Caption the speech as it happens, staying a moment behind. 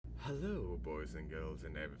Hello, boys and girls,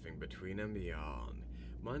 and everything between and beyond.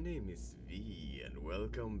 My name is V, and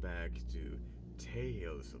welcome back to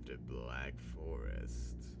Tales of the Black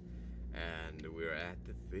Forest. And we're at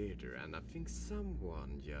the theater, and I think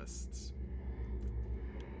someone just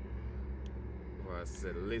was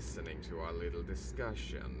listening to our little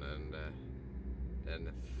discussion and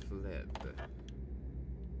then fled.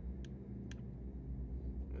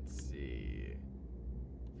 Let's see.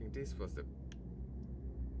 I think this was the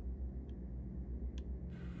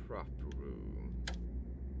prop room.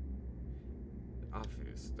 The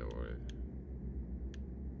office door.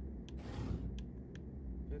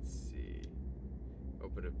 Let's see.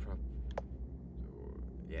 Open the prop door.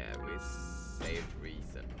 Yeah, we saved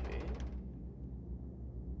recently.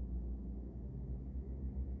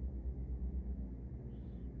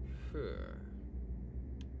 Sure.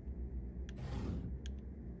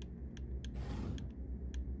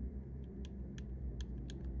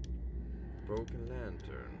 Broken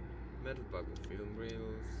lantern, metal buckle film reels.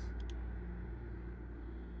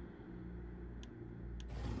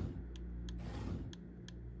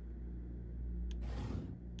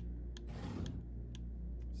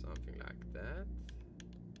 Something like that.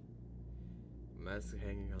 Mask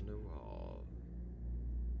hanging on the wall.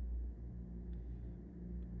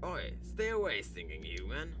 Oi, stay away, stinking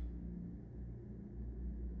human.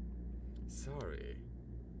 Sorry.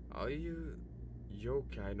 Are you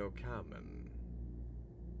Yokai no Kamen?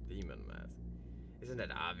 Demon mask. Isn't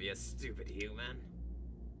that obvious, stupid human?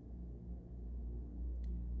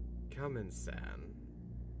 Kamen-san,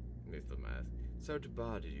 Mr. Mask. Sorry to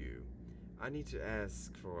bother you. I need to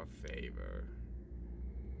ask for a favor.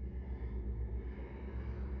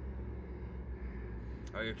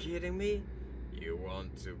 Are you kidding me? You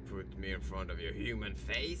want to put me in front of your human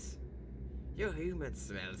face? Your human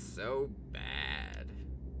smells so bad.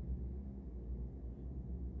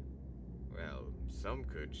 Well, some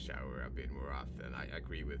could shower a bit more often, I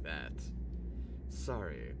agree with that.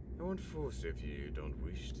 Sorry, I won't force you if you don't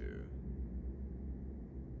wish to.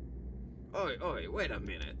 Oi, wait a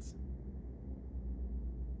minute.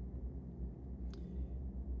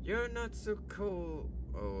 You're not so cold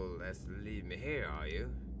as to leave me here, are you?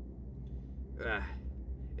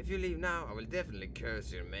 If you leave now, I will definitely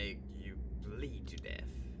curse you and make you bleed to death.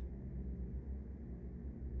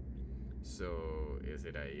 So, is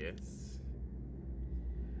it a yes?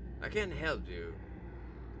 I can't help you,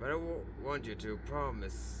 but I want you to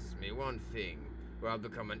promise me one thing, or I'll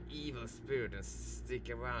become an evil spirit and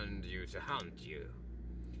stick around you to hunt you.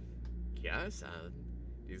 Kya-san,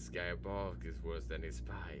 this guy above is worse than his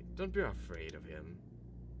spy. Don't be afraid of him.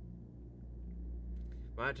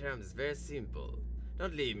 My terms is very simple.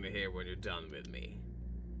 Don't leave me here when you're done with me.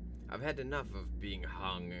 I've had enough of being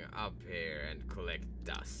hung up here and collect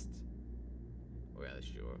dust. Well,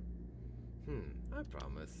 sure. I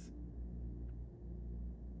promise.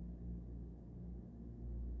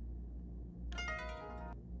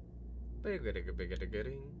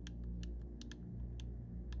 Bigga-digga-bigga-digga-ding.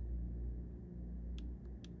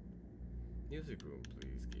 Music room,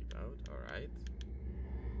 please keep out. Alright.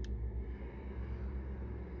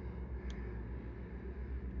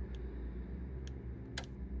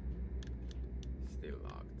 Still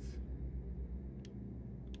locked.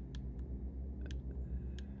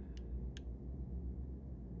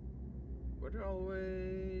 Were there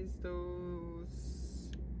always those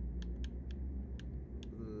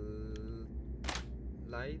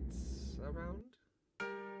lights around?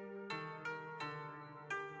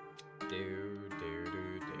 Do.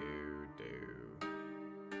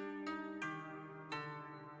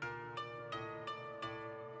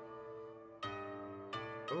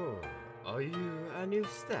 Oh, are you a new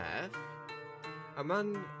staff? I'm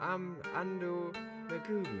Ando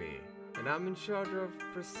Megumi, and I'm in charge of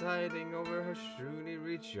presiding over her Shruni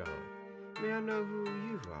ritual. May I know who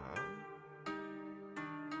you are?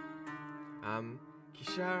 I'm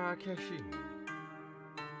Kishara Kashin.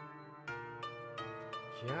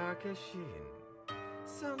 Kishara Kashin.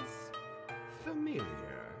 Sounds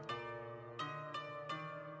familiar.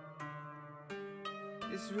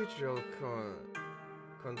 This ritual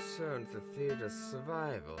concerns the theater's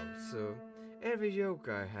survival, so every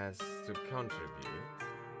yokai has to contribute.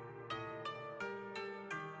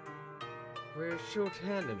 We're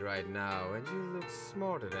short-handed right now, and you look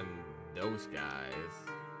smarter than those guys.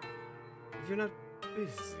 If you're not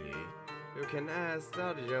busy, you can ask the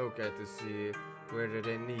other yokai to see whether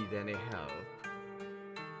they need any help.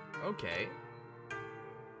 Okay.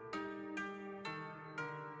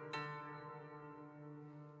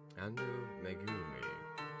 Ando Megumi.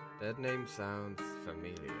 That name sounds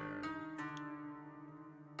familiar.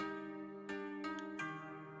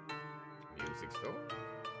 music store?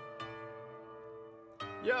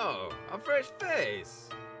 Yo, a fresh face!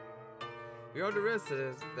 We are the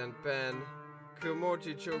resident band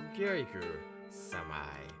Kumochi Chogeiku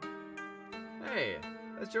Samai. Hey,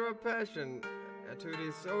 let's show our passion to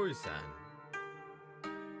this Ori-san.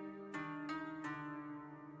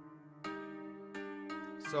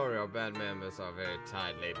 Sorry, our band members are very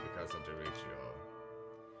tired lately because of the ritual.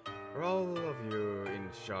 Are all of you in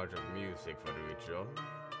charge of music for the ritual?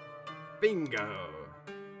 Bingo!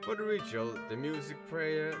 For the ritual, the music,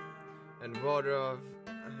 prayer, and water of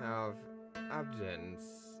absence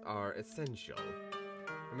are essential.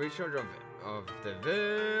 I'm in charge of the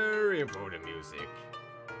very important music.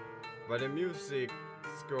 But the music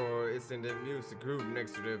score is in the music room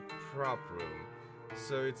next to the prop room,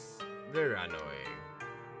 so it's very annoying.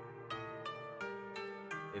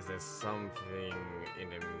 Is there something in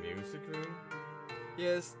the music room?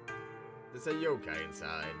 Yes, there's a yokai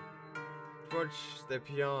inside. It watches the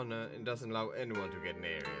piano and doesn't allow anyone to get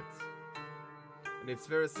near it. And it's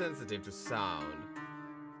very sensitive to sound.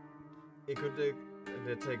 It could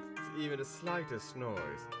detect even the slightest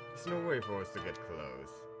noise. There's no way for us to get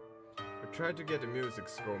close. We tried to get the music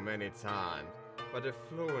score many times, but the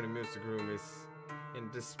floor in the music room is in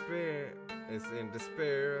despair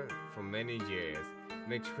for many years. It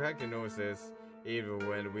makes cracking noises even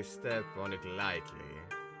when we step on it lightly.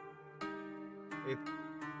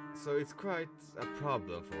 So it's quite a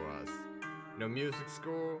problem for us. No music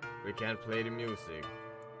score, we can't play the music.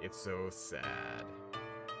 It's so sad.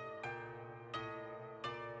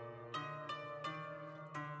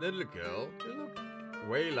 Little girl, you look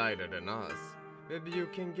way lighter than us. Maybe you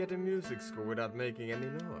can get a music score without making any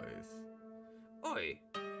noise. Oi!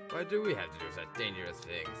 Why do we have to do such dangerous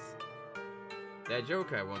things? That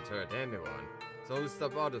yokai won't hurt anyone, so only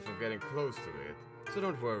stop others from getting close to it. So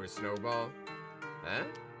don't worry, Snowball. Huh?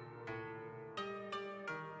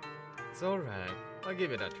 It's alright, I'll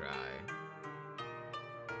give it a try.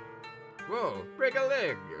 Whoa, break a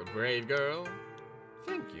leg, brave girl.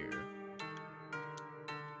 Thank you.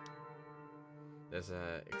 There's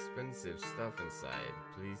expensive stuff inside,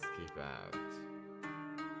 please keep out.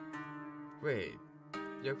 Wait,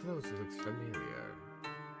 your clothes looks familiar.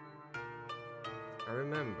 I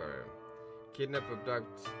remember, kidnap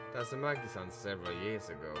abduct Tazumaki-san several years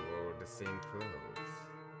ago wore the same clothes.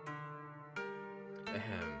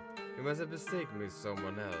 Ahem, you must have mistaken me with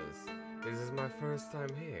someone else. This is my first time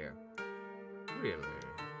here. Really?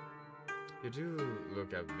 You do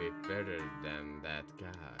look a bit better than that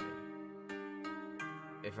guy.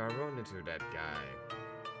 If I run into that guy,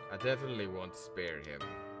 I definitely won't spare him.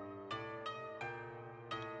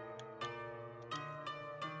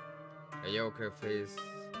 A yokai face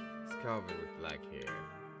is covered with black hair.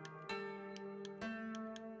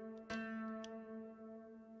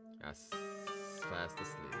 Fast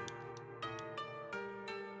asleep.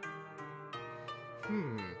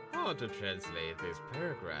 Hard to translate this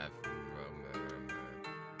paragraph.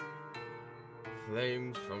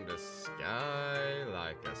 Flames from the sky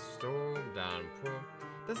like a storm downpour.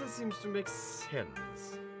 Doesn't seem to make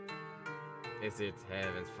sense. Is it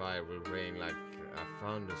heaven's fire will rain like a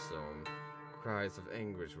thunderstorm? Cries of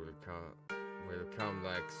anguish will come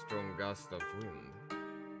like strong gusts of wind.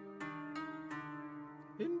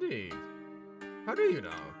 Indeed. How do you know?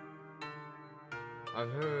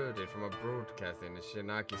 I've heard it from a broadcast in the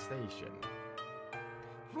Shinaki station.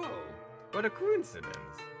 Whoa, what a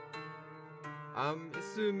coincidence. I'm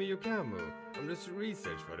Izumi Yokamu. I'm just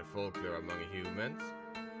research for the folklore among humans.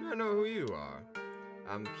 I know who you are.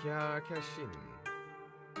 I'm Kiara Kashin.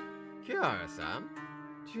 Kiara-san,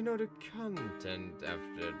 do you know the content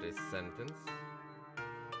after this sentence?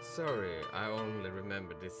 Sorry, I only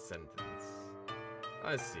remember this sentence.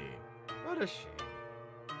 I see. What a shame.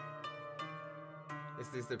 Is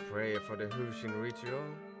this the prayer for the Hushin ritual?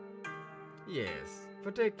 Yes.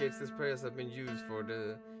 For decades, these prayers have been used for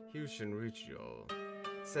the Hushin ritual.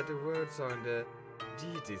 Said the words are in the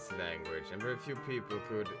deity's language, and very few people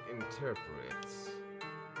could interpret.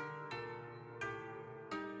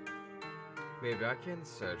 Maybe I can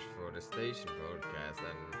search for the station broadcast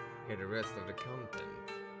and hear the rest of the content.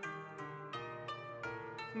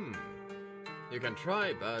 You can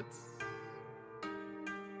try, but...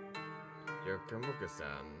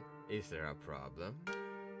 Yokamuka-san, is there a problem?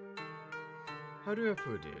 How do I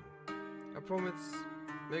put it? I promise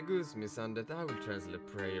Meguzumi-san that I will translate a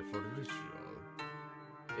prayer for the ritual.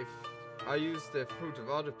 If I use the fruit of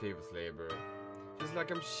other people's labor, it's like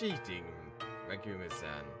I'm cheating,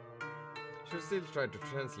 Megumi-san. Should still try to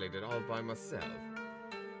translate it all by myself.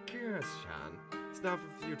 Kira-chan, it's now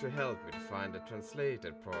for you to help me to find the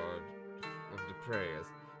translated part of the prayers.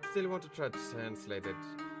 still want to try to translate it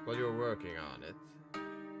while you're working on it?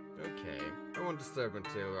 Okay, I won't disturb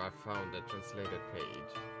until I found the translated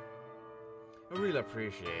page. I really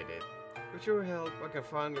appreciate it. With your help, I can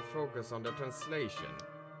finally focus on the translation.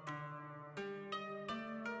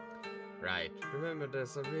 Right, remember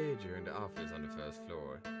there's a radio in the office on the first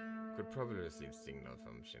floor. Could probably receive signal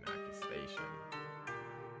from Shinaki Station.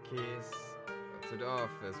 Keys to the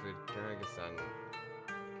office with Kage-san.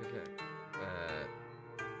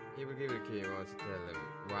 He will give you the key once you tell him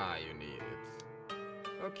why you need it.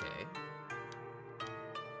 Okay.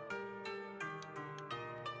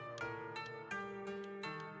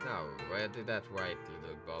 Now, where did that white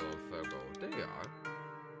little ball of fur go? There you are.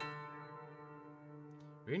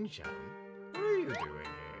 Rin-chan, what are you doing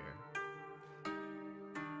here?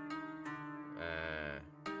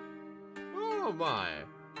 Oh my!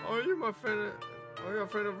 Are you my friend? Are you a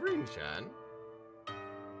friend of Rin-chan?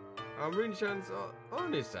 I'm Rin-chan's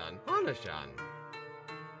Oni-san, Hana-chan.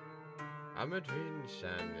 I met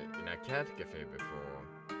Rin-chan in a cat cafe before.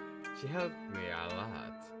 She helped me a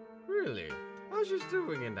lot. Really? How's she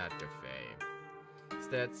doing in that cafe? Is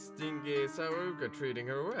that stinky Saruka treating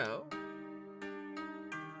her well?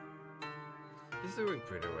 She's doing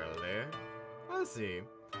pretty well there. I see.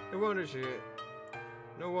 No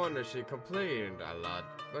wonder she complained a lot,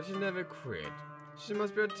 but she never quit. She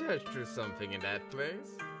must be attached to something in that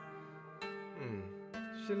place.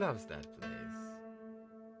 She loves that place.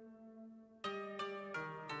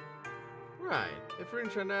 Right. If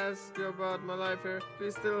Rin-chan asks you about my life here,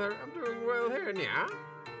 please tell her I'm doing well here, yeah?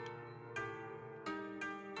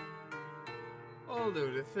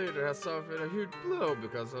 Although the theater has suffered a huge blow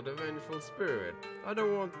because of the vengeful spirit, I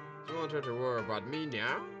don't want her to worry about me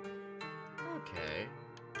now. Okay.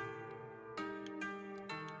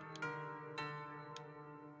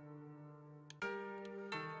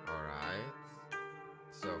 Alright.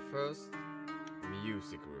 So first,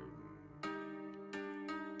 music room.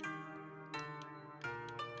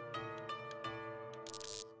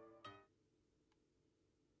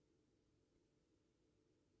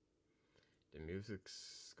 The music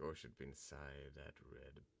score should be inside that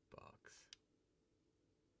red box.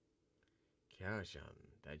 Kya-chan,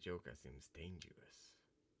 that joker seems dangerous.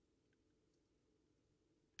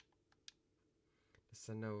 There's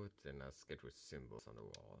a note and a sketch with symbols on the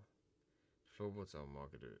wall. Floorboards are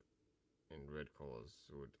marked in red colors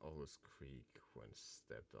would always creak when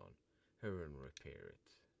stepped on. Hurry and repair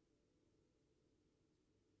it.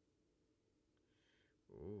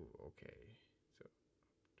 Ooh, okay. So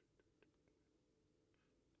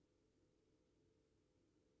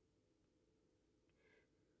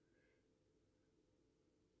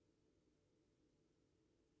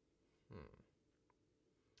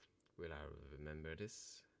will I remember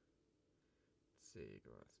this? Let's see,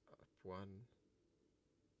 goes up one.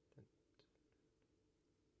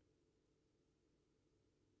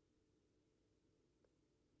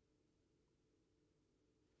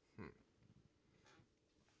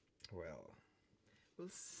 Well, we'll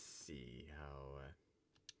see how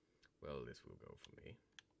well this will go for me.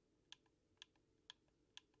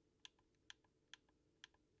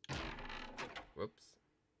 Whoops.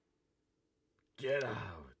 Get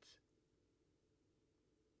out!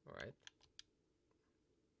 Alright.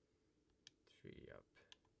 3 up.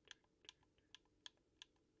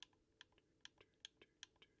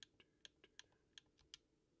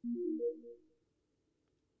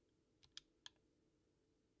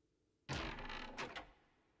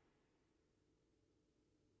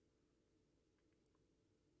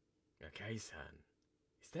 Akai-san,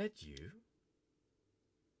 is that you?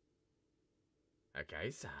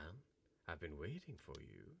 Akai-san, I've been waiting for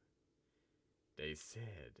you. They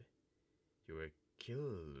said you were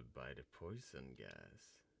killed by the poison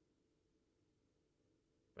gas.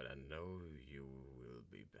 But I know you will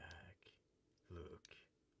be back. Look.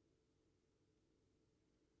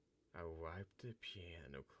 I wipe the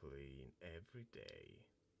piano clean every day.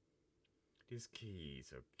 These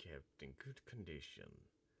keys are kept in good condition.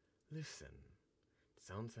 Listen, the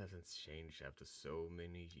sounds haven't changed after so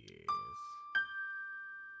many years.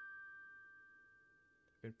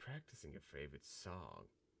 I've been practicing your favorite song.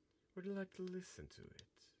 Would you like to listen to it?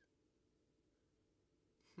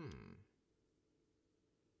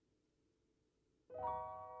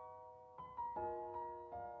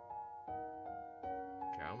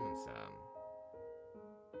 Kalman-san,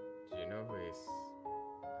 do you know who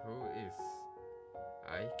is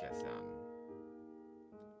Aika-san?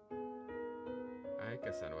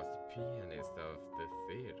 Aika-san was the pianist of the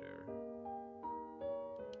theater.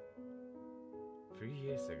 3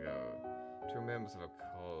 years ago, 2 members of a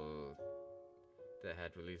cult that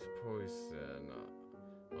had released poison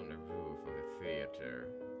on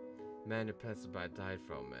Many passersby died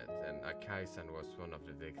from it, and Akai-san was one of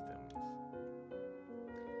the victims.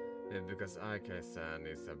 Maybe because Akai-san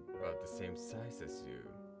is about the same size as you,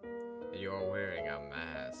 and you are wearing a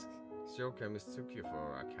mask. Shoka mistook you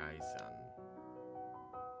for Akai-san.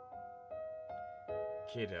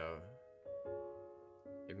 Kiddo,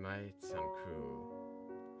 it might sound cruel,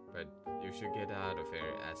 but you should get out of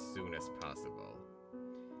here as soon as possible.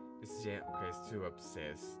 This Yoka is too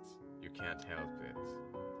obsessed, you can't help it.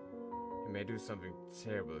 He may do something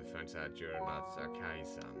terrible if he finds out you're not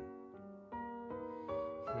Akai-san.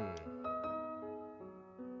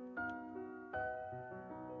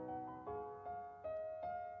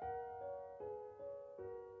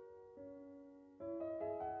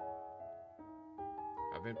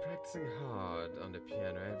 I've been practicing hard on the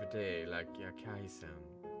piano every day like Akai-san.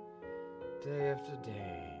 Day after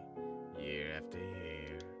day, year after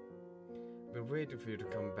year. I've been waiting for you to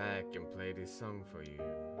come back and play this song for you.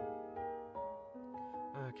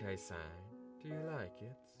 Akai-san, do you like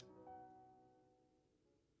it?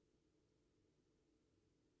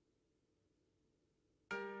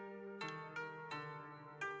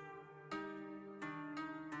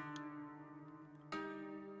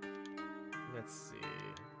 Let's see.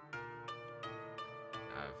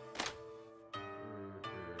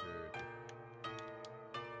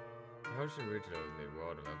 How should ritual need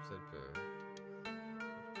water upset per?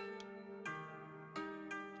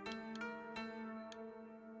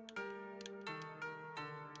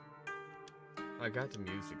 I got the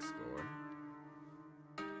music score.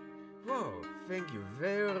 Whoa, thank you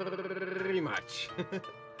very much.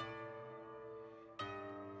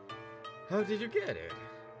 How did you get it?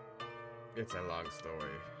 It's a long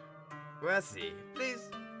story. Well, see, please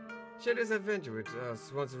share this adventure with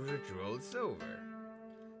us once the ritual is over.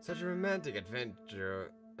 Such a romantic adventure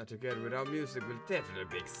together with our music will definitely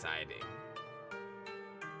be exciting.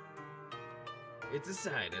 It's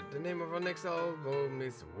decided. The name of our next album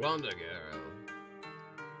is Wonder Girl.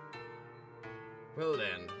 Well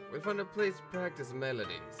then, we'll find a place to practice a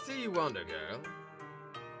melody. See you, Wonder Girl.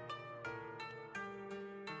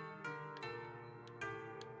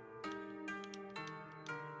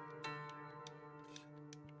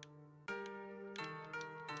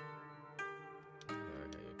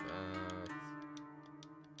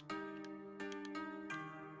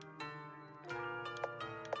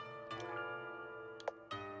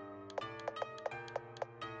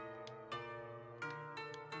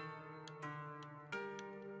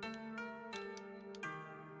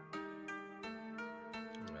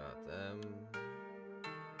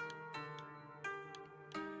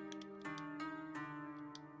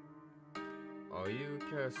 Are you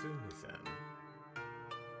Karasumi-san?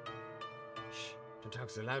 Shh, don't talk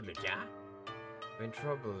so loudly, yeah? I'm in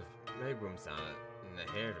trouble if Megumi-san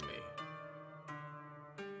heard me.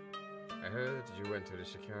 I heard you went to the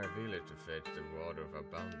Shikara village to fetch the water of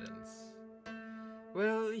abundance.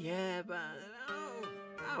 Well, yeah, but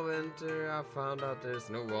I went there, I found out there's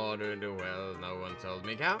no water in the well, no one told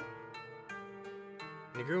me how.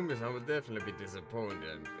 Megumi-san will definitely be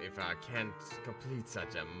disappointed if I can't complete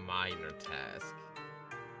such a minor task.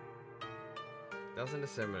 Doesn't the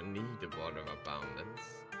ceremony need the water of abundance?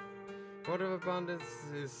 Water of abundance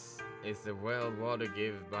is the well water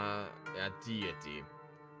given by a deity.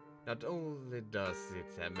 Not only does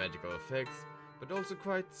it have magical effects, but also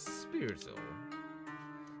quite spiritual.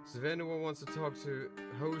 So if anyone wants to talk to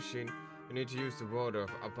Hoshin, you need to use the water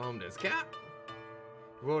of abundance.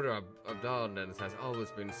 Water of abundance has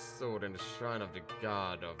always been stored in the shrine of the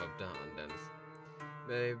god of abundance.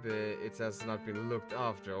 Maybe it has not been looked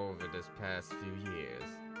after over this past few years,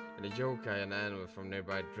 and the yokai and animals from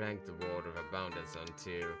nearby drank the water of abundance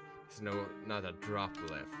until there's not a drop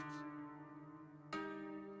left.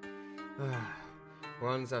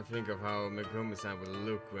 Once I think of how Megumi-san will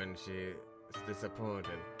look when she is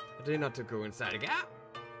disappointed, I dare not to go inside again.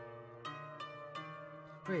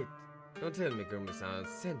 Wait. Don't tell me Megumi-san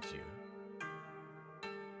sent you.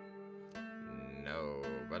 No,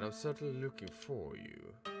 but I'm certainly looking for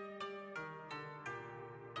you.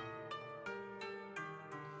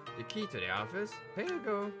 The key to the office? Here you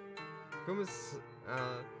go. Megumi-san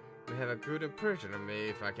may have a good impression of me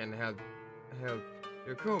if I can help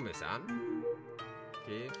your Megumi-san.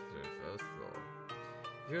 Key to the first floor.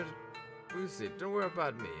 If you're busy, don't worry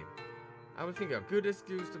about me. I will think of a good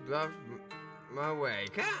excuse to bluff my way.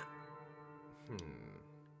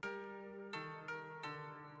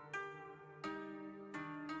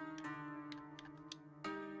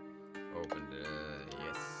 Open the...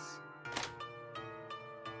 yes.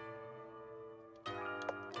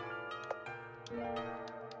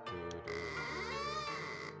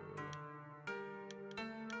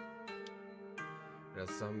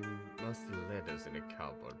 There's some musty letters in a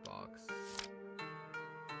cardboard box.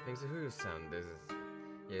 Thanks to whose son,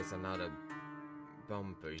 here's another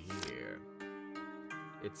bumper here.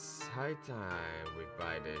 It's high time we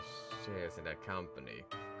buy the shares in that company.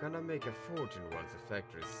 Gonna make a fortune once the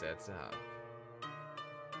factory sets up.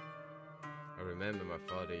 I remember my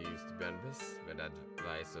father used to be investment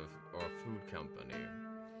advisor of our food company.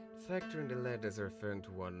 The factory in the letters are referring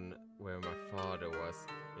to one where my father was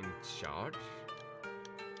in charge.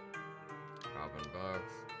 Carbon box,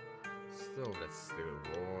 stove that's still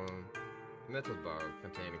warm, metal bar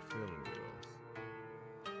containing film reels,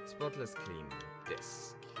 spotless clean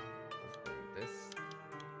desk. This.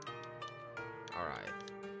 Alright.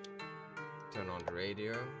 Turn on the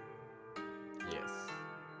radio. Yes.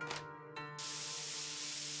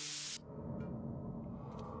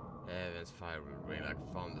 Heaven's fire will rain like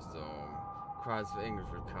a thunderstorm. Cries of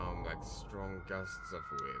anguish will come like strong gusts of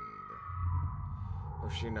wind.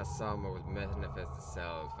 Hoshina Sama will manifest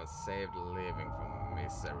itself and save the living from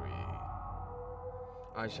misery.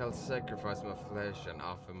 I shall sacrifice my flesh and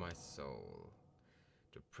offer my soul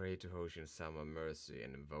to pray to Hoshin Sama mercy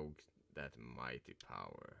and invoke that mighty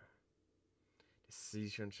power. The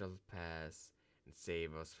season shall pass and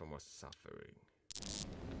save us from our suffering.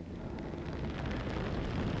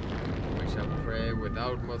 We shall pray with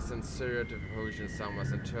utmost sincerity for Hoshin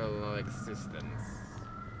Sama's eternal existence.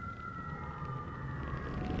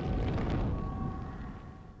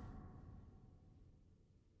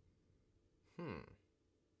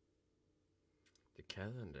 The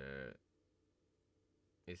calendar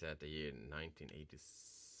is at the year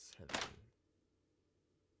 1987. I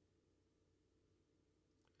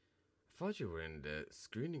thought you were in the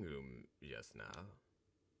screening room just now.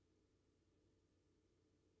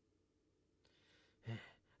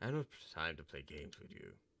 I don't have time to play games with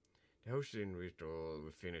you. The hosting ritual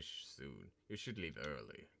will finish soon. You should leave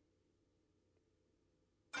early.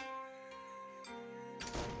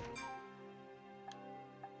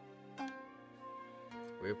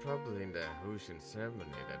 We're probably in the Hoshin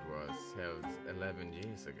ceremony that was held 11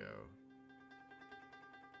 years ago.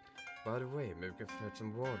 By the way, maybe we can fetch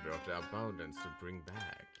some water of the abundance to bring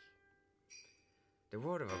back. The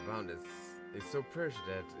water of abundance is so precious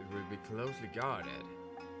that it will be closely guarded.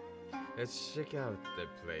 Let's check out the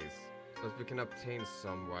place, but we can obtain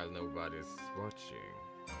some while nobody's watching.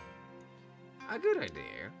 A good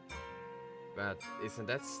idea. But isn't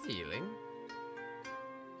that stealing?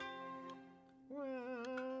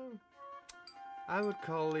 Well, I would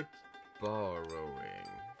call it borrowing.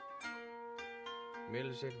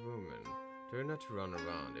 Middle-aged woman, try not to run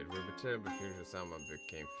around. It will be terrible if someone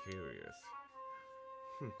became furious.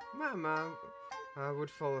 Mama would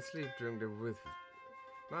fall asleep during the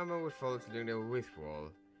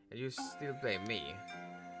withdrawal, and you still blame me.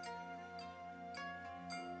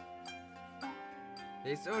 The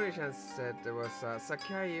historian said there was a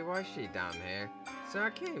Sakai Iwashi down here, so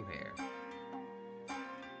I came here.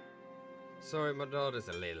 Sorry, my daughter's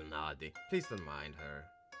a little naughty. Please don't mind her.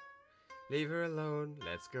 Leave her alone,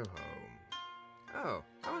 let's go home. Oh,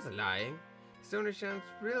 I wasn't lying. The historian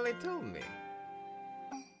really told me.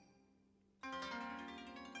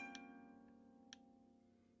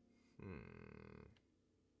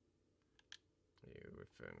 You're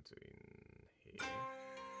referring to in here.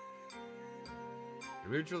 The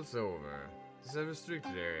ritual's over. This is a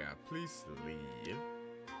restricted area. Please leave.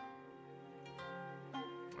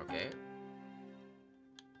 Okay.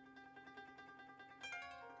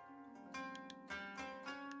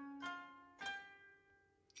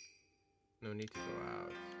 No need to go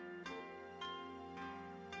out.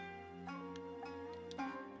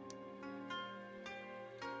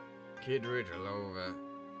 Kid ritual over.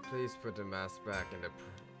 Please put the mask back in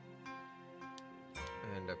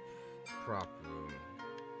the prop room.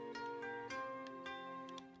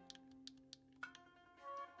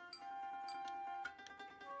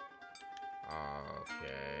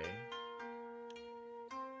 Okay.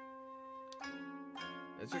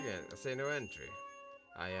 It's okay. I say no entry.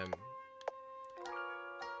 I am.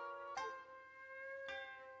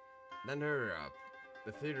 Then hurry up.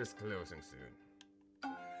 The theater's closing soon.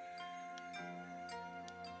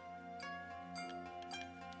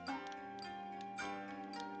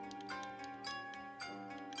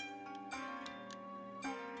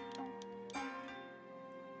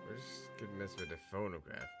 Could mess with the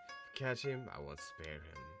phonograph. If you catch him, I won't spare him.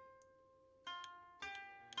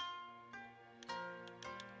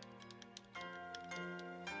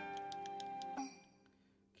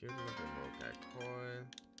 Cute looking Mokai coin.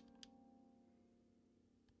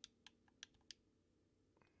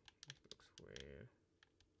 Looks weird.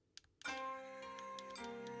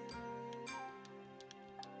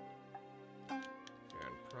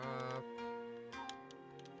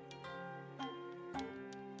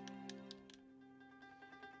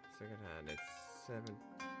 second hand. It's 7.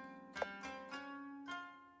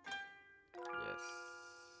 Yes.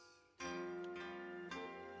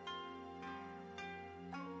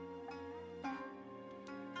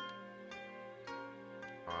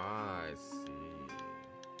 Ah, I see.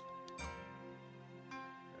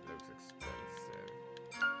 That looks expensive.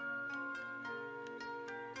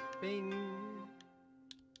 Bing!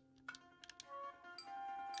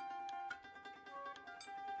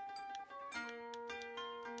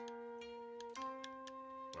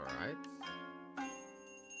 Alright.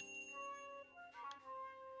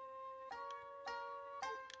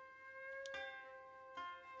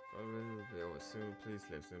 Well, we'll be over soon. Please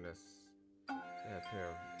leave soon as a pair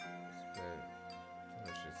of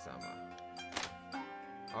Toshi-sama.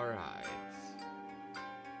 Alright.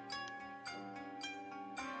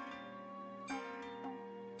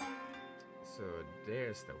 So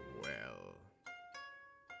there's the well.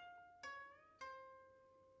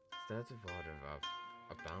 Is that the water of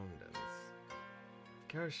abundance?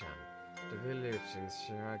 Karshan, the village in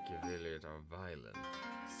Shiraki village are violent.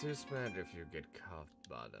 Serious matter if you get caught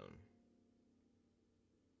by them.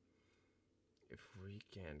 If we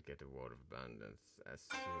can't get the water of abundance as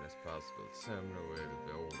soon as possible, summer will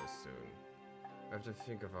be over soon. We have to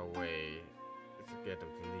think of a way to get them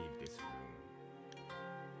to leave this room.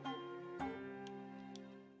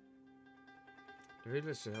 The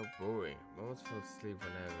village is so boring. Most fall asleep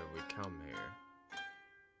whenever we come here.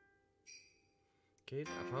 Kid, I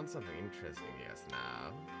found something interesting just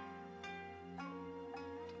now.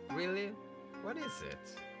 Really? What is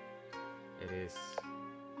it? It is...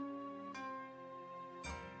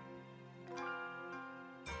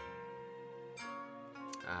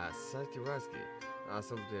 Sakiwaski.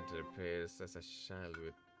 Also did appears as a child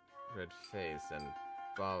with red face and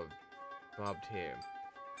bobbed hair.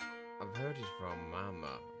 I've heard it from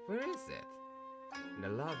Mama. Where is it? In the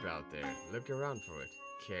lab out there. Look around for it.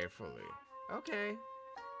 Carefully. Okay.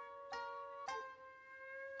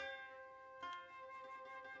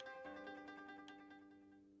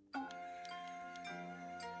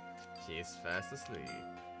 She is fast asleep.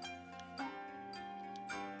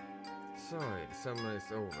 Sorry, the summer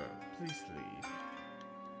is over. Please leave.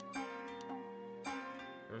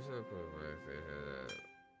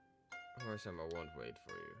 Hoshama won't wait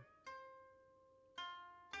for you.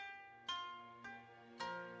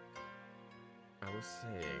 I was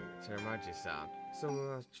saying, Teramaji-san, so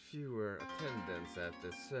much fewer attendants at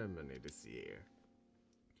the ceremony this year.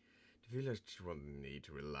 The village won't need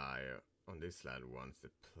to rely on this land once the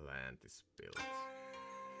plant is built.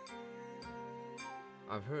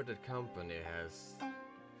 I've heard that company has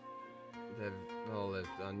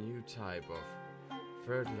developed a new type of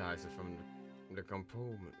fertilizer from the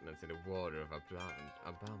components in the water of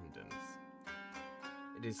abundance.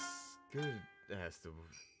 It's as good as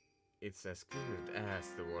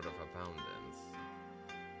the water of abundance.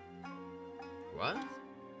 What?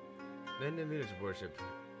 Many village worship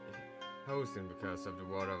Housing because of the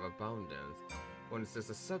water of abundance. Once there's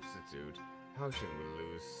a substitute, Housing will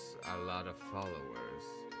lose a lot of followers.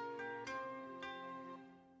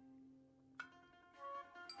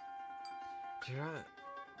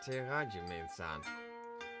 Terajime-san,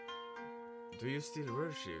 do you still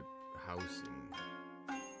worship Housing?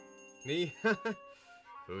 Me?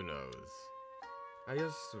 Who knows? I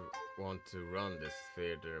just want to run this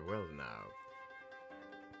theater well now.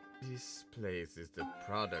 This place is the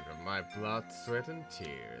product of my blood, sweat and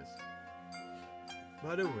tears.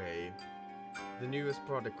 By the way, the newest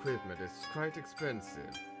product equipment is quite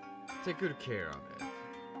expensive. Take good care of it.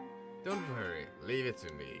 Don't worry, leave it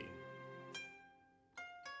to me.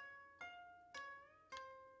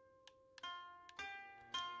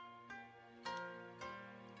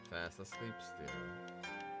 Fast asleep still.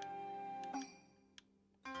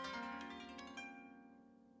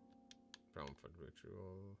 Comfort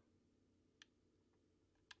ritual.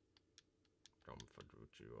 Comfort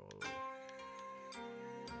ritual.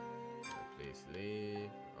 Please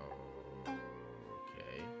leave.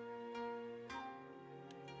 Okay.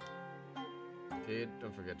 Kid,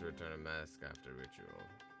 don't forget to return a mask after ritual.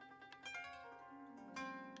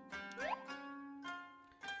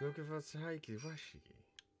 Looking for Saiki Washiki.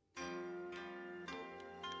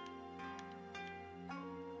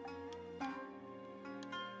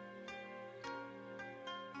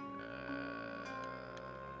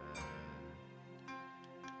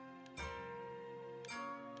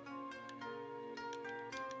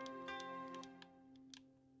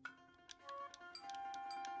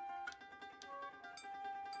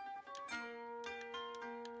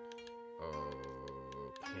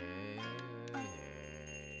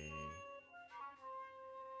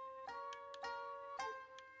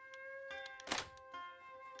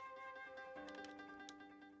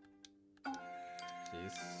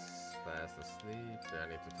 She's fast asleep. I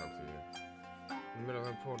need to talk to you. In the middle of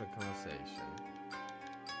an important conversation.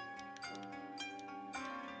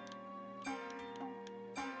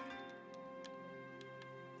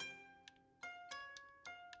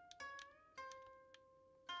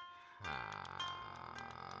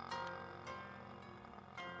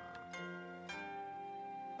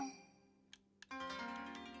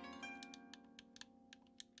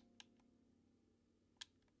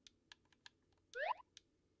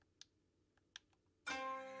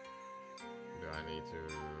 Do I need to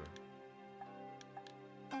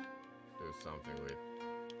do something with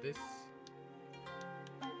this?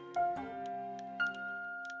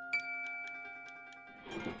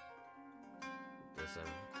 There's a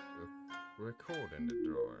record in the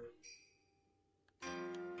drawer.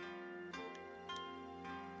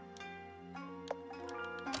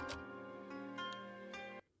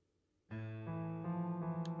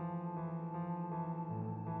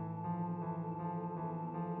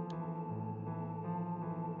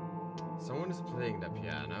 Someone is playing the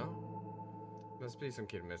piano. Must be some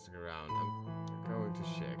kid messing around. I'm going to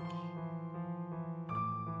check.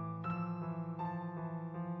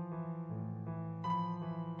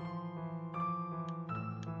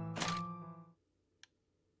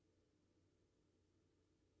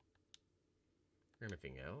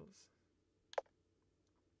 Anything else?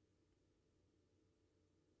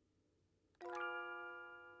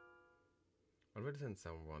 Already sent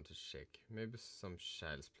someone to check. Maybe some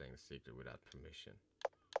child's playing secret without permission.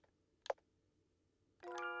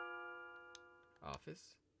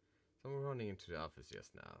 Office? Someone running into the office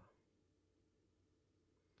just now.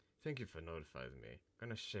 Thank you for notifying me. I'm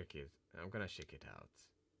gonna check it out.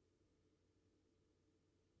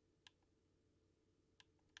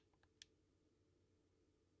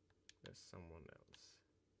 There's someone else.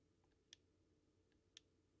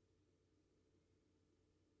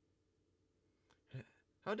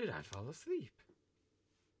 How did I fall asleep?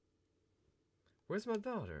 Where's my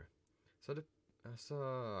daughter? I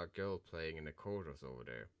saw a girl playing in the corridors over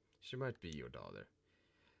there. She might be your daughter.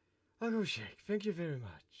 I'll go check. Thank you very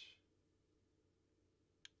much.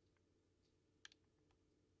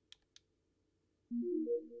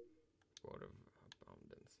 Word of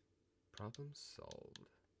abundance. Problem solved.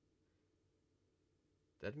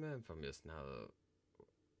 That man from just now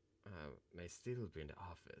may still be in the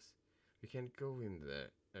office. We can't go in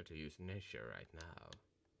there to use nature right now.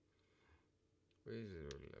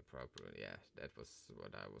 The proper room. Yeah, that was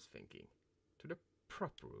what I was thinking. To the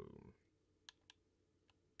proper room.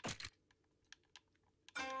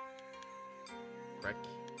 Crack.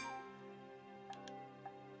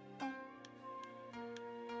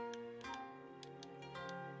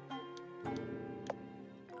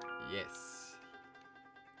 Yes.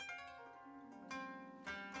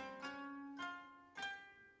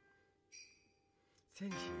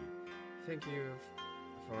 Thank you. Thank you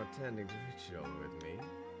for attending the ritual with me.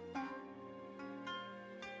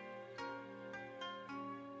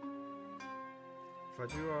 But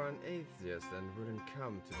you are an atheist and wouldn't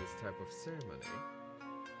come to this type of ceremony.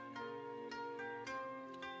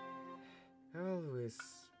 I've always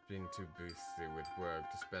been too busy with work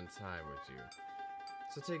to spend time with you.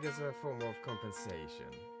 So take it as a form of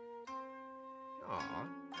compensation. Ah.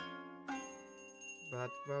 But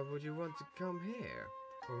why would you want to come here?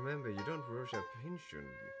 Remember, you don't worship Hunshin,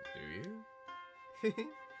 do you?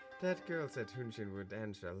 That girl said Hunshin would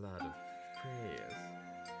answer a lot of prayers.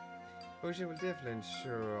 Hunshin will definitely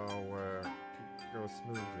ensure our work goes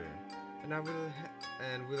smoothly,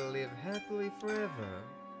 and we'll live happily forever.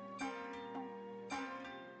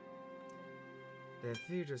 The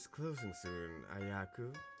theater's closing soon,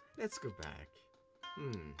 Ayaku. Let's go back.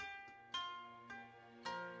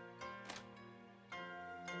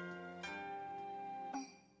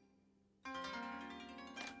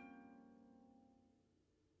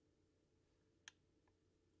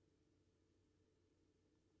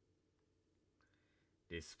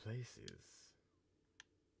 This place is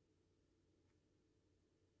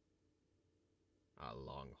a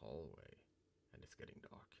long hallway, and it's getting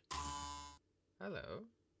dark. Hello.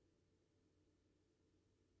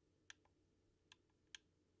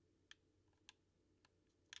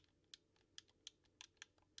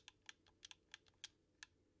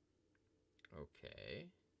 Okay.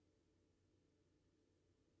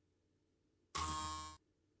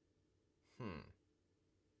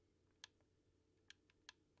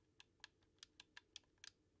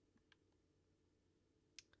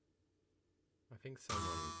 I think someone...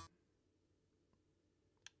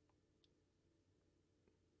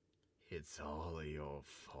 It's all your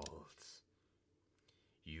fault.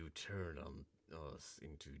 You turned us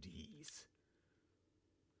into these.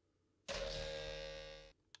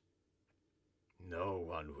 No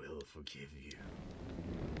one will forgive you.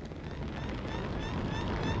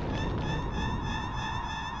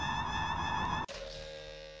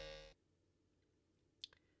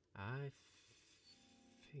 I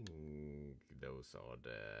think those are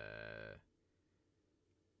the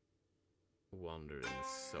wandering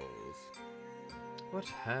souls. What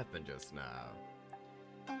happened just now?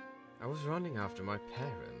 I was running after my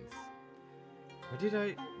parents. Why did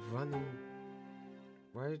I run in...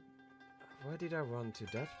 Why did I run to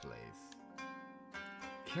that place?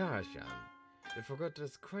 Kara-chan, you forgot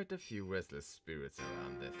there's quite a few restless spirits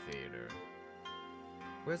around the theater.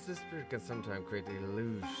 Restless spirit can sometimes create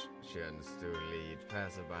illusions to lead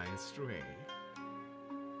passerby astray.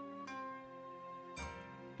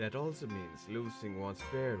 That also means losing one's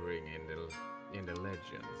bearing in the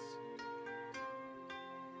legends.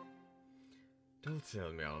 Don't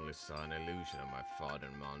tell me I only saw an illusion of my father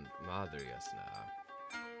and mother just now.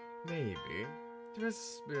 Maybe the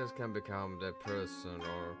restless spirits can become the person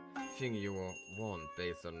or thing you want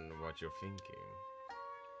based on what you're thinking.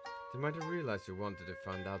 They might have realized you wanted to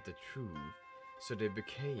find out the truth, so they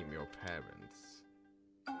became your parents.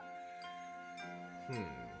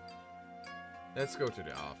 Let's go to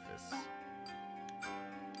the office.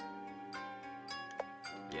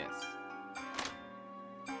 Yes.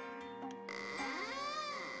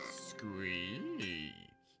 Squeak.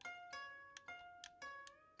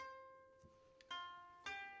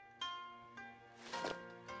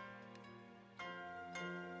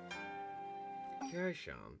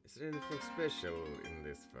 Kara-chan, is there anything special in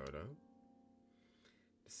this photo?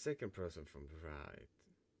 The second person from the right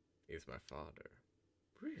is my father.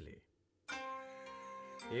 Really?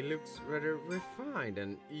 He looks rather refined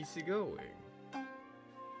and easygoing.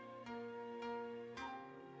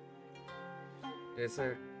 There's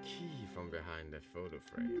a key from behind the photo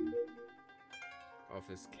frame.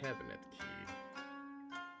 Office cabinet key.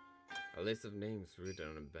 A list of names written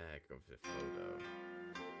on the back of the photo.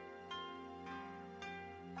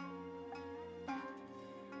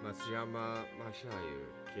 Matsuyama Mashayu,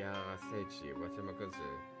 Kiara Seichi, Watamakozu,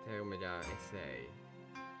 Terumeya Issei.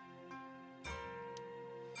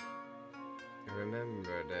 I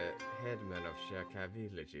remember the headman of Shiraka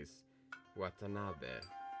villages, Watanabe.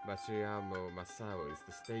 Matsuyama Masao is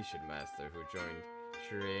the station master who joined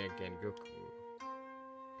Shuriken Goku.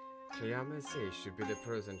 Toyama Issei should be the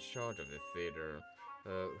person in charge of the theater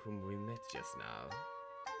whom we met just now.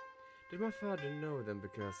 Did my father know them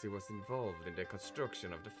because he was involved in the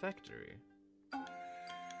construction of the factory?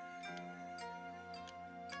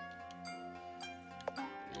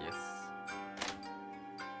 Yes.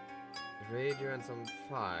 The radio and some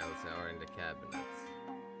files are in the cabinets.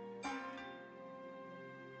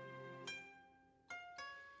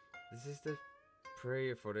 This is the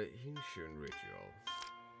prayer for the Hinshun rituals.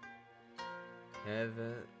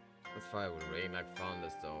 Heaven as fire will rain like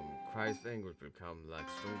thunderstorm, Christ's anguish will come like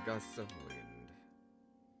strong gusts of wind.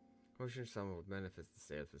 Hoshin Sama would manifest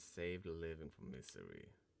itself to save the living from misery.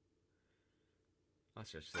 I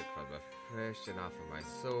shall sacrifice my flesh and offer my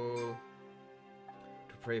soul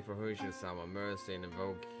to pray for Hoshin Sama mercy and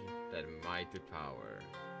invoke that mighty power.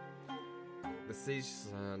 The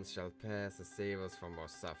seasons shall pass and save us from our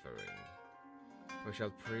suffering. We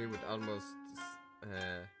shall pray with utmost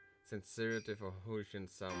sincerity for Hoshin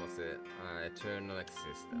Sama's eternal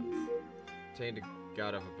existence. Obtain the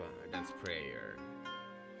God of Abundance prayer.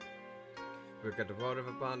 We've got the Word of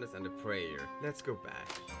Abundance and the prayer. Let's go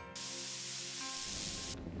back.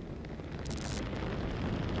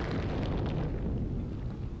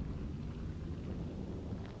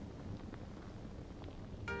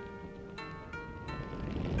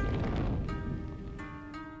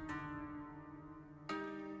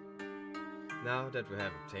 Now that we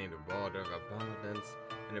have obtained the water of abundance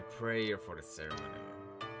and a prayer for the ceremony,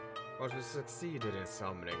 once we succeeded in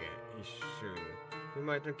summoning Ishun, we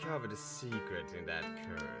might uncover the secret in that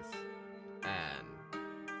curse. And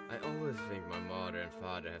I always think my mother and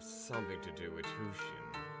father have something to do with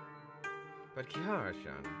Hushin. But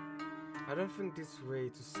Kihara-chan, I don't think this way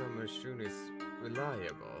to summon Shun is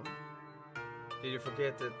reliable. Did you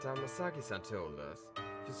forget that Tamasaki-san told us,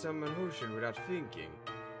 if you summon Hushin without thinking,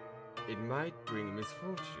 it might bring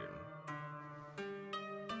misfortune.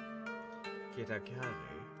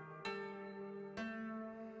 Kitakari.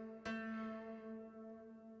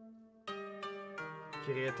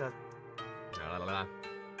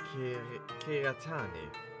 Kiratani.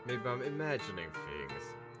 Maybe I'm imagining things.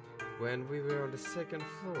 When we were on the second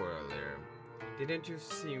floor earlier, didn't you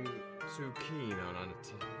seem too keen on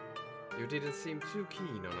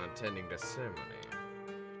attending the ceremony?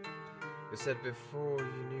 You said before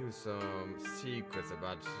you knew some secrets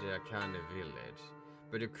about Xeraphina village,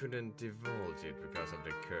 but you couldn't divulge it because of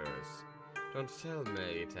the curse. Don't tell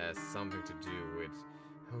me it has something to do with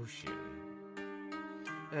Hoshin.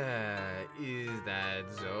 Is that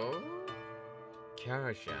so?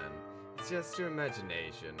 Karashan, it's just your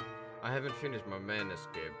imagination. I haven't finished my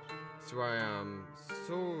manuscript, so I am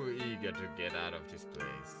so eager to get out of this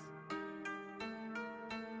place.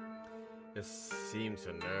 You seem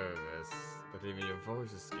so nervous, but even your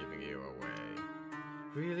voice is giving you away.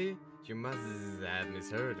 Really? You must have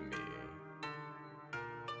misheard me.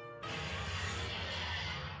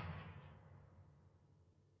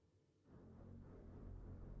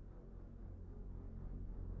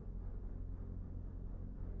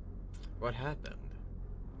 What happened?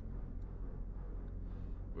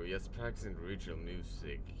 We were just practicing ritual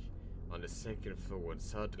music on the second floor, and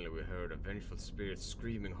suddenly we heard a vengeful spirit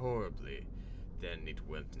screaming horribly. Then it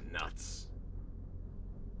went nuts.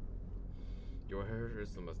 Your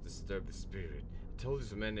rehearsal must disturb the spirit. I told you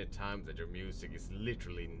so many times that your music is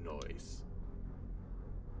literally noise.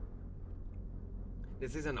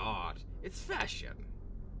 This isn't art, it's fashion.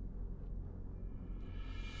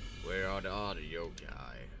 Where are the other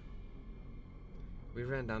yokai? We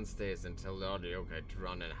ran downstairs and told the other yokai to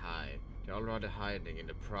run and hide. They're already hiding in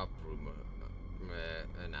the prop room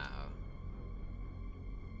now.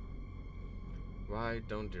 Why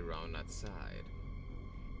don't they run outside?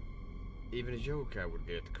 Even a yokai would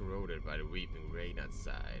get corroded by the weeping rain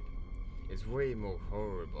outside. It's way more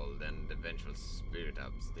horrible than the vengeful spirit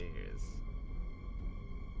upstairs.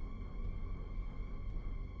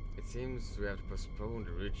 It seems we have to postpone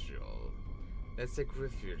the ritual. Let's take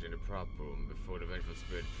refuge in the prop room before the vengeful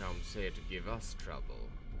spirit comes here to give us trouble.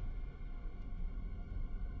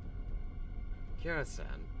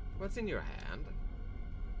 Kira-san, what's in your hand?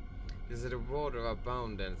 This is the water of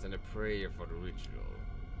abundance and a prayer for the ritual.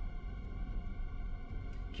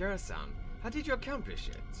 Kira-san, how did you accomplish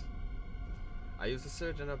it? I used a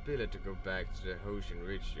certain ability to go back to the Hoshin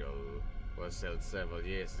ritual was held several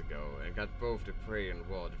years ago and got both the prayer and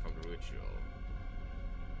water from the ritual.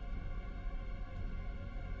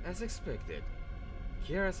 As expected,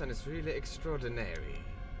 Kira-san is really extraordinary.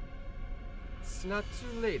 It's not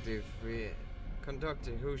too late if we conduct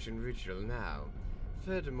a Hoshin ritual now.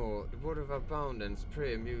 Furthermore, the Word of Abundance,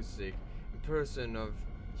 prayer music, and person of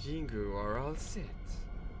Jingu are all set.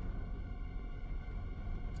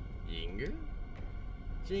 Jingu?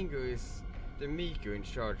 Jingu is the Miku in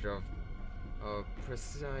charge of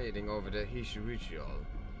presiding over the Hishu ritual.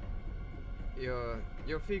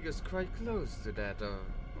 Your figure's quite close to that of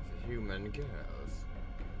human girls.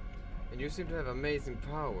 And you seem to have amazing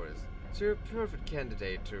powers, so you're a perfect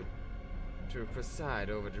candidate to preside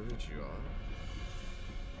over the ritual.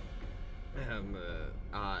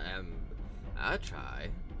 I'll try.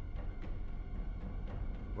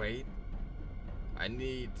 Wait, I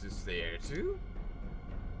need to stay here too?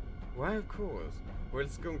 Why, of course. Well,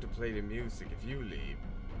 it's going to play the music if you leave.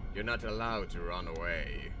 You're not allowed to run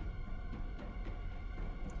away.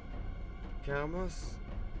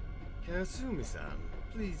 Karasumi-san,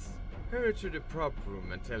 please hurry to the prop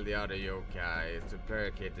room and tell the other yokai to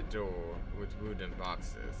barricade the door with wooden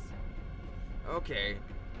boxes. Okay,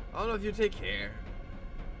 all of you take care.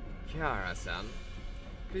 Kiara-san,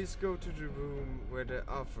 please go to the room where the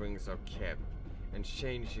offerings are kept and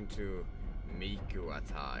change into Miku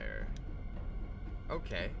attire.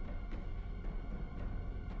 Okay.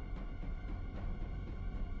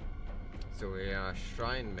 So we are a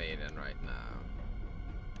shrine maiden right now.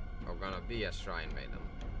 Or gonna be a shrine maiden.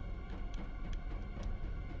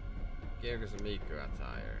 Here's a Miku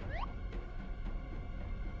attire.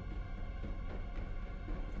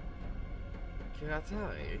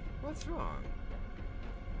 Kiratari? What's wrong?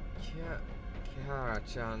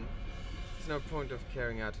 Kiara-chan, there's no point of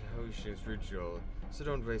carrying out Hoshin's ritual, so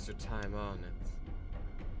don't waste your time on it.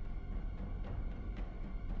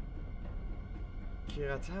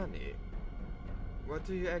 Kiratani, what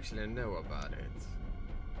do you actually know about it?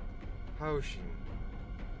 Hoshin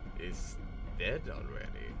is dead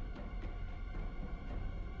already.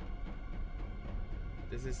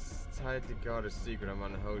 This is tightly guarded secret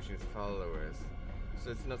among Hoshin's followers,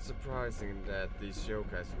 so it's not surprising that these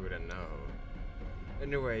yokai wouldn't know.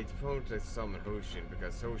 Anyway, it's pointless to summon Hoshin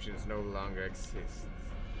because Hoshin no longer exists.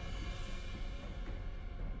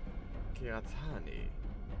 Kiratani,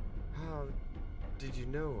 how did you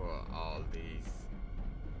know all these?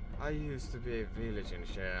 I used to be a village in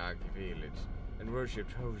Shiragi village and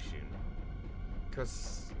worshipped Hoshin.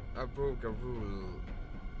 Cause I broke a rule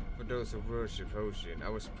for those who worship Hoshin. I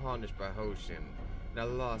was punished by Hoshin and I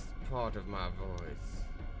lost part of my voice.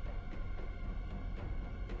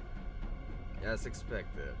 As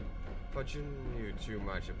expected. But you knew too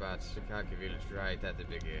much about Shikaki village right at the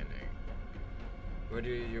beginning. When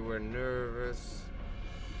you were nervous,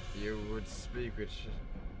 you would speak with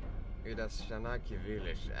a Shanaki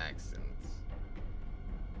village accent.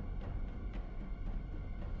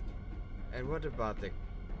 And what about the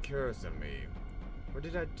curse on me? What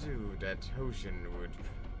did I do that Hoshin would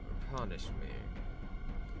punish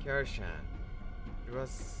me? Karshan, it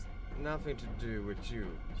was nothing to do with you.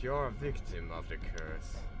 You're a victim of the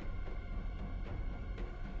curse.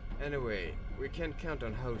 Anyway, we can't count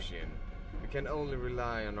on Hoshin. We can only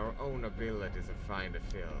rely on our own abilities to find the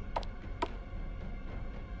fill.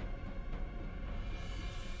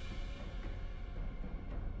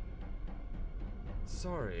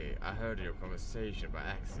 Sorry, I heard your conversation by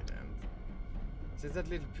accident. Since that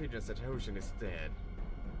little pigeon said Hoshin is dead,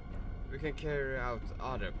 we can carry out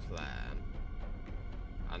other plan.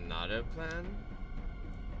 Another plan?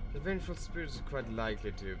 The vengeful spirits are quite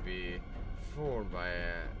likely to be formed by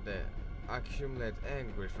the accumulated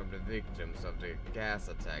anguish from the victims of the gas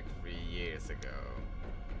attack 3 years ago.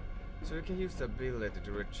 So we can use the ability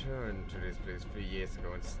to return to this place 3 years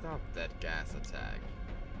ago and stop that gas attack.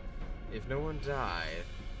 If no one died,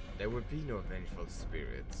 there would be no vengeful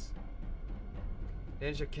spirits.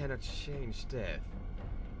 Ninja cannot change death,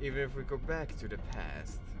 even if we go back to the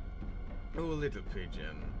past. Oh, little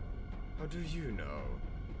pigeon, how do you know?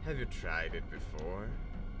 Have you tried it before?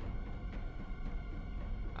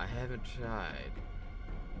 I haven't tried,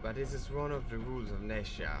 but this is one of the rules of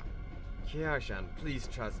Nesha. Kiara-san, please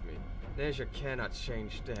trust me. Nesha cannot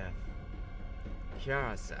change death.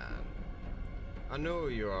 Kiara-san, I know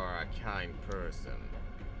you are a kind person,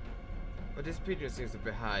 but this pigeon seems to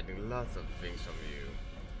be hiding lots of things from you.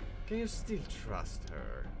 Can you still trust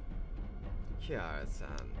her?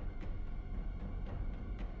 Kiara-san.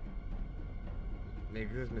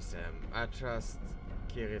 Negusmisem, I trust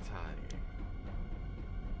Kiritani.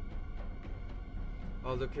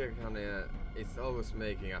 Although Kiritani is always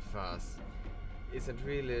making a fuss, isn't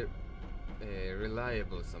really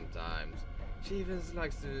reliable sometimes. She even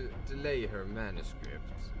likes to delay her manuscript.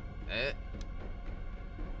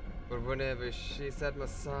 But whenever she's at my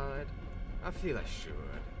side, I feel assured.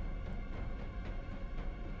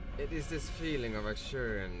 It is this feeling of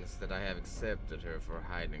assurance that I have accepted her for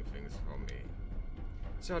hiding things from me.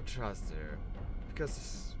 So I trust her,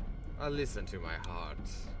 because I listen to my heart.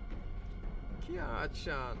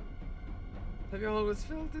 Kiara-chan, have you always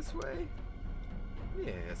felt this way?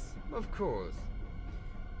 Yes, of course.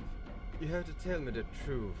 You have to tell me the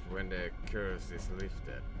truth when the curse is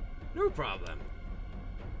lifted. No problem.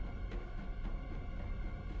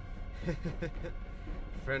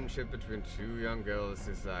 Friendship between two young girls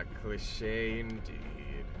is a cliché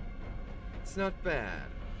indeed. It's not bad,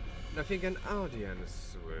 and I think an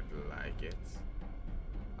audience would like it.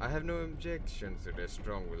 I have no objections to the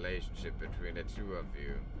strong relationship between the two of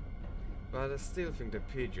you, but I still think the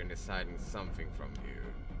pigeon is hiding something from you.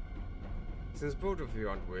 Since both of you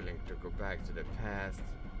aren't willing to go back to the past,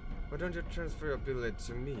 why don't you transfer your ability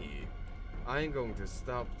to me? I ain't going to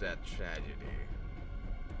stop that tragedy.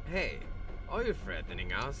 Hey, are you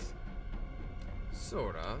threatening us?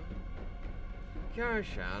 Sorta.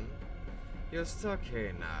 Kiara-chan, you're stuck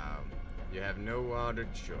here now. You have no other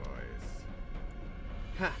choice.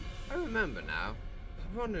 Ha! I remember now. I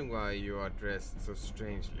was wondering why you are dressed so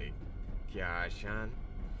strangely. Kiara-chan.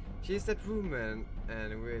 She's that woman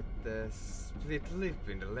and with the split lip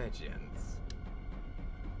in the legends.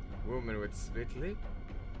 Woman with split lip?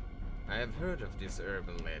 I have heard of this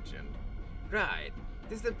urban legend. Right,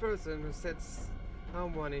 this is the person who sets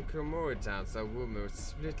someone in Komori Town saw a woman with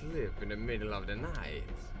split lip in the middle of the night.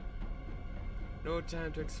 No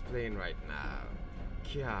time to explain right now.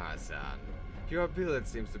 Kiara-san, your ability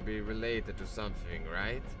seems to be related to something,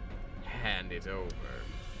 right? Hand it over.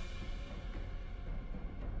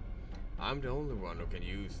 I'm the only one who can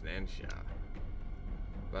use Nensha.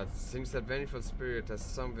 But since that vengeful spirit has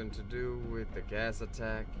something to do with the gas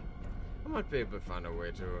attack, I might be able to find a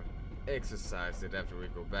way to exercise it after we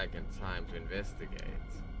go back in time to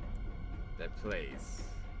investigate that place.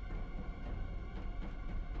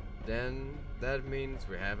 Then that means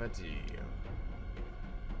we have a deal.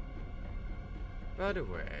 By the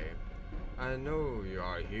way, I know you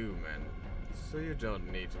are human, so you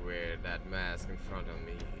don't need to wear that mask in front of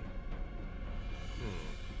me.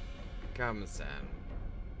 Come, Sam.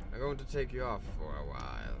 I'm going to take you off for a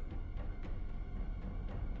while.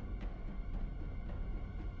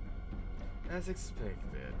 As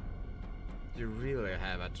expected, you really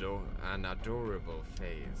have an adorable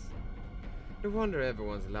face. No wonder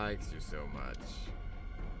everyone likes you so much.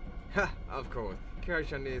 Ha, of course.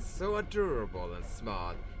 Kirshan is so adorable and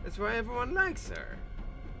smart. That's why everyone likes her.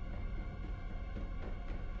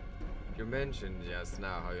 You mentioned just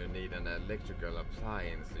now how you need an electrical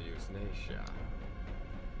appliance to use Neisha.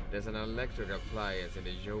 There's an electrical appliance in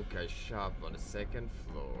the yokai shop on the second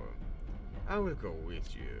floor. I will go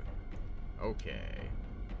with you. Okay.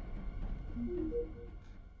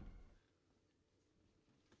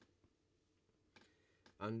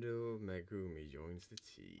 Ando Megumi joins the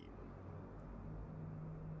team.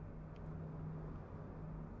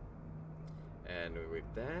 And with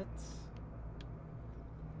that,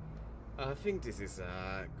 I think this is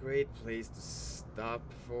a great place to stop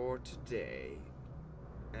for today.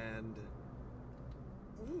 And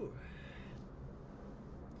ooh,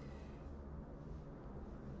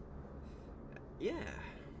 yeah,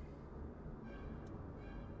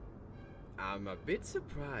 I'm a bit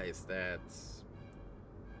surprised that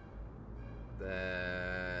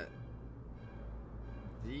the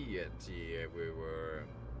deity we were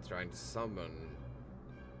trying to summon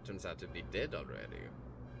turns out to be dead already.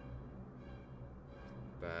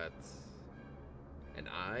 But, and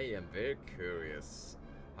I am very curious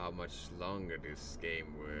how much longer this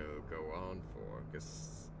game will go on for,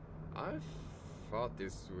 because I thought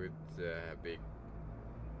this would be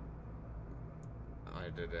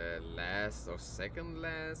either the last or second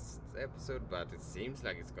last episode, but it seems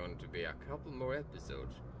like it's going to be a couple more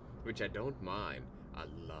episodes, which I don't mind. I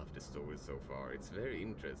love the story so far. It's very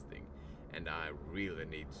interesting, and I really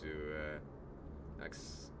need to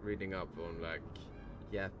reading up on like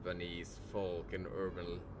Japanese folk and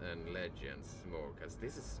urban and legends more, because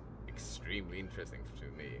this is extremely interesting to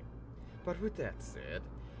me. But with that said,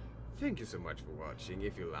 thank you so much for watching.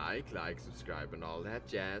 If you like, subscribe and all that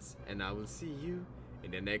jazz, and I will see you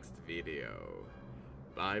in the next video.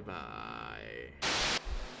 Bye bye.